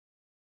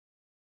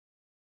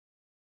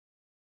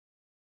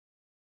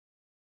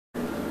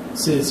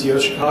This is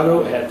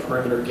YoChicago at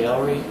Perimeter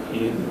Gallery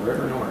in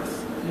River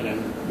North, and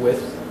I'm with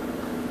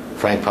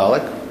Frank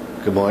Paluch.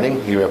 Good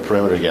morning. You're at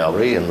Perimeter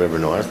Gallery in River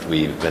North.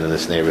 We've been in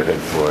this neighborhood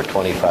for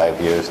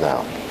 25 years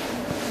now.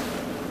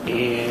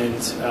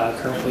 And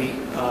currently,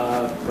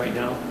 right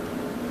now,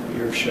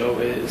 your show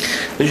is...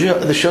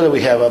 The show that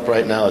we have up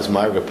right now is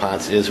Margaret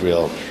Ponce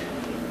Israel.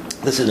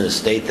 This is an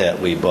estate that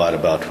we bought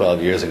about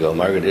 12 years ago.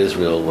 Margaret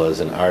Israel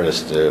was an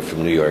artist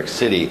from New York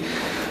City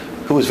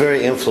who was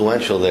very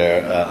influential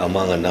there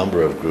among a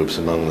number of groups,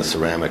 among the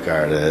ceramic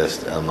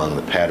artists, among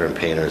the pattern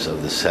painters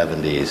of the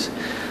 70s.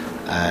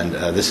 And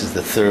this is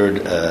the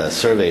third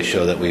survey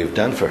show that we've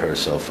done for her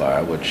so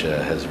far, which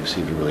has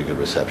received a really good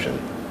reception.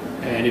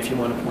 And if you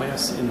want to point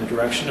us in the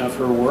direction of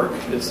her work,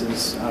 this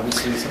is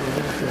obviously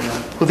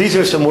something. Well, these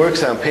are some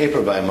works on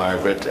paper by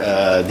Margaret.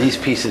 These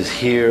pieces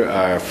here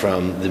are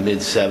from the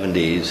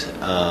mid-70s.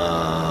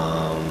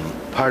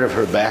 Part of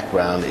her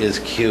background is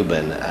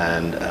Cuban,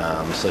 and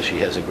so she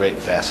has a great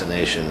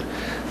fascination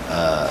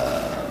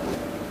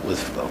with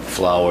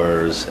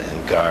flowers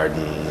and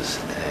gardens.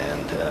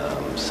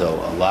 And so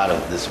a lot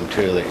of this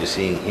material that you're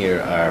seeing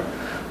here are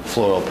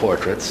floral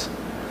portraits.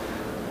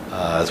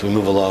 As we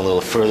move along a little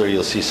further,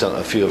 you'll see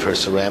a few of her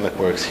ceramic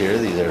works here.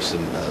 These are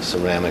some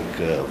ceramic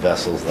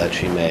vessels that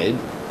she made.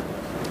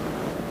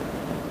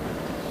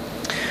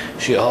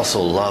 She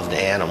also loved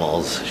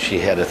animals. She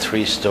had a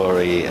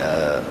 3-story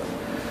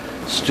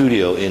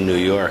studio in New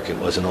York. It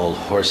was an old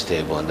horse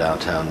stable in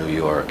downtown New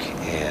York,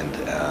 and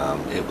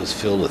it was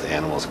filled with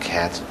animals,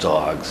 cats,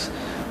 dogs,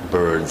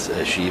 birds.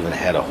 She even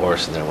had a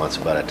horse in there once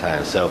upon a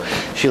time. So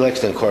she likes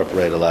to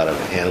incorporate a lot of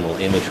animal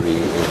imagery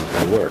in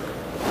her work.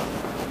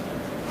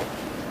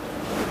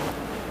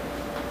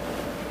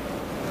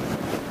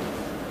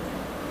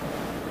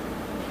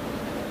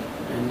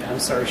 I'm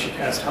sorry, she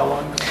passed how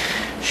long ago?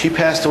 She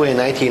passed away in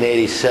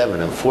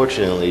 1987.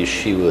 Unfortunately,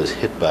 she was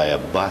hit by a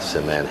bus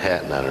in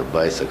Manhattan on her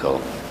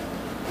bicycle.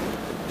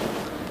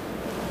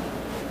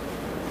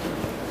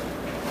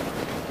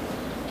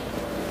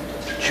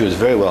 She was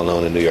very well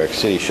known in New York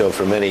City. Showed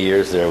for many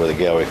years there with a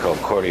gallery called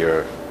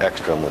Courtier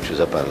Ekstrom, which is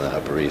up on the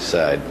Upper East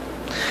Side.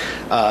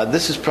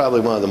 This is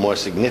probably one of the more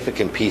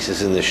significant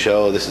pieces in the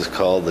show. This is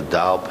called the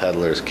Doll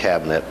Peddler's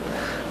Cabinet.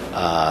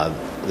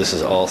 This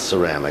is all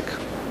ceramic.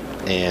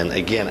 And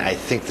again, I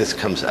think this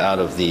comes out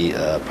of the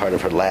part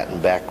of her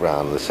Latin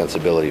background, the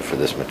sensibility for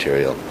this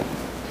material.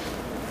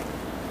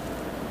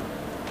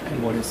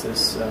 And what is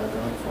this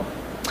going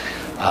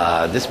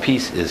for? This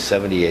piece is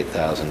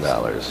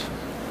 $78,000.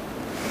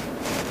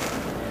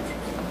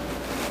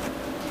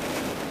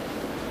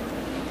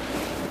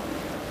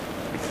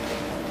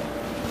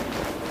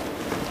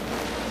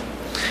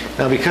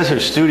 Now, because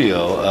her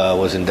studio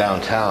was in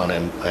downtown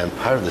and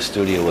part of the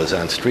studio was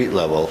on street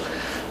level,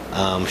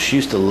 she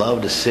used to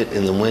love to sit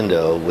in the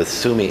window with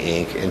Sumi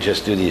ink and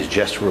just do these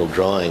gestural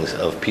drawings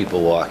of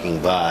people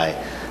walking by.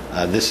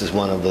 This is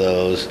one of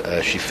those.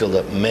 She filled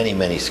up many,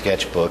 many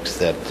sketchbooks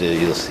that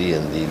you'll see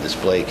in the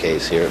display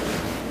case here.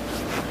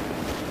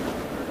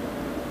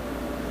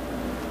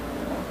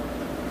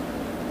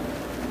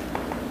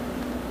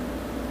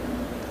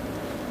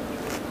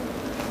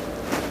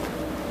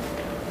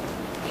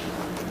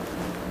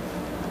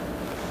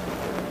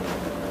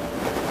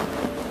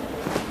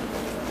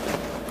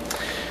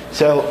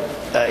 So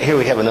here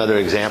we have another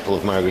example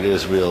of Margaret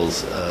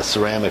Israel's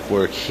ceramic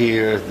work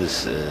here,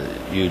 this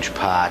huge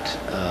pot,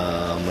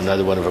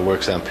 another one of her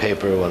works on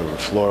paper, one of her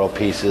floral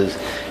pieces.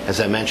 As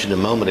I mentioned a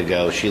moment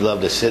ago, she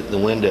loved to sit in the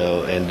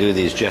window and do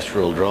these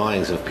gestural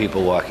drawings of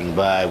people walking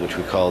by, which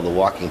we call the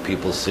Walking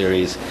People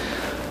series.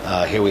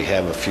 Here we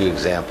have a few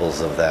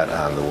examples of that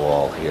on the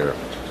wall here.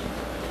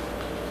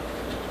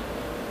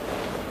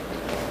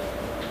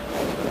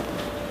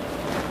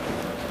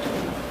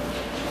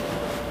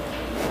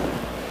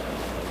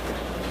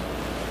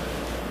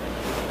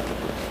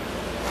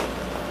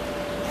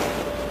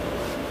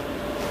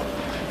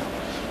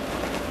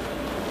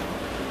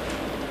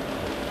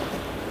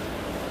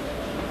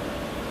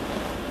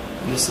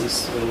 This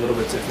is a little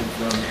bit different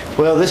from...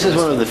 Well, this is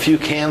one of the few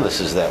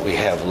canvases that we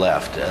have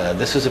left.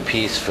 This is a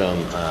piece from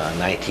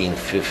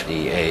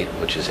 1958,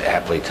 which is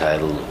aptly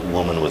titled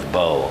Woman with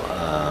Bow,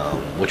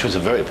 which was a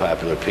very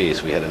popular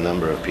piece. We had a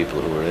number of people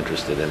who were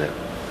interested in it.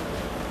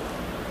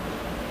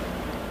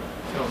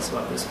 Tell us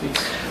about this piece.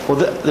 Well,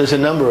 there's a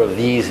number of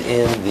these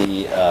in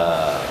the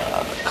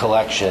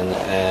collection,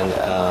 and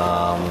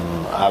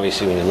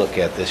obviously when you look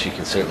at this, you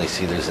can certainly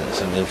see there's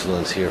some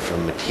influence here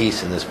from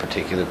Matisse in this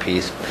particular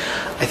piece.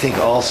 I think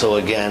also,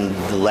 again,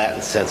 the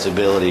Latin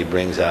sensibility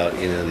brings out,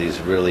 these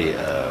really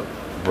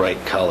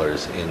bright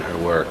colors in her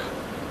work.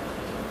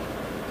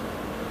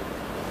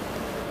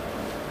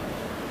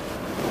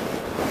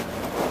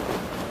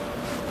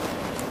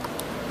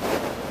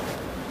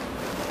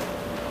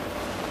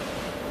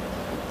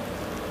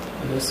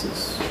 And this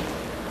is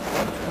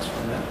contrast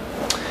from that.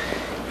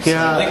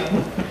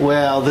 Yeah,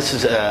 well, this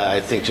is,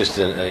 I think, just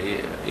an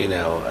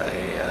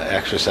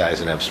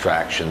exercise in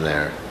abstraction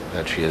there.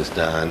 that she has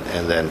done.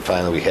 And then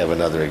finally we have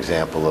another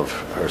example of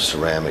her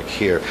ceramic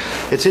here.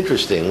 It's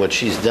interesting, what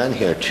she's done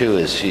here too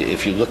is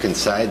if you look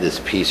inside this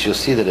piece, you'll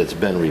see that it's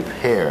been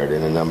repaired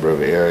in a number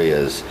of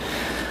areas.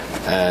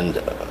 And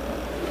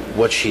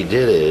what she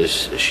did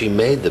is she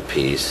made the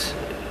piece,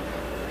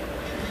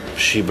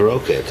 she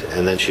broke it,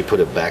 and then she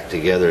put it back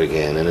together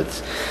again. And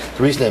it's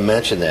the reason I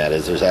mention that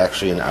is there's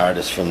actually an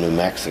artist from New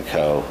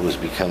Mexico who's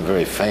become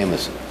very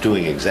famous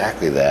doing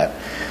exactly that.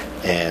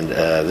 And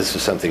this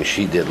was something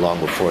she did long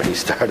before he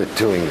started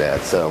doing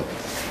that. So.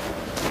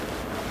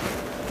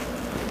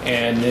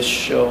 And this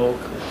show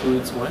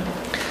concludes when?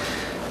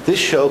 This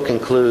show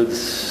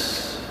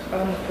concludes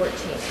On the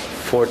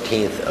 14th.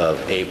 14th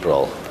of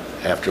April,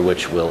 after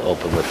which we'll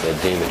open with the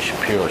David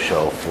Shapiro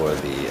show for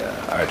the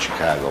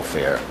YoChicago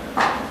Fair,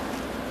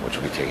 which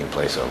will be taking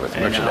place over at the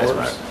And Merchandise hours?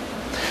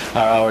 Mart.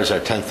 Our hours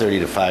are 10:30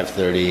 to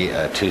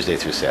 5:30, Tuesday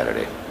through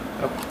Saturday.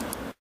 Okay.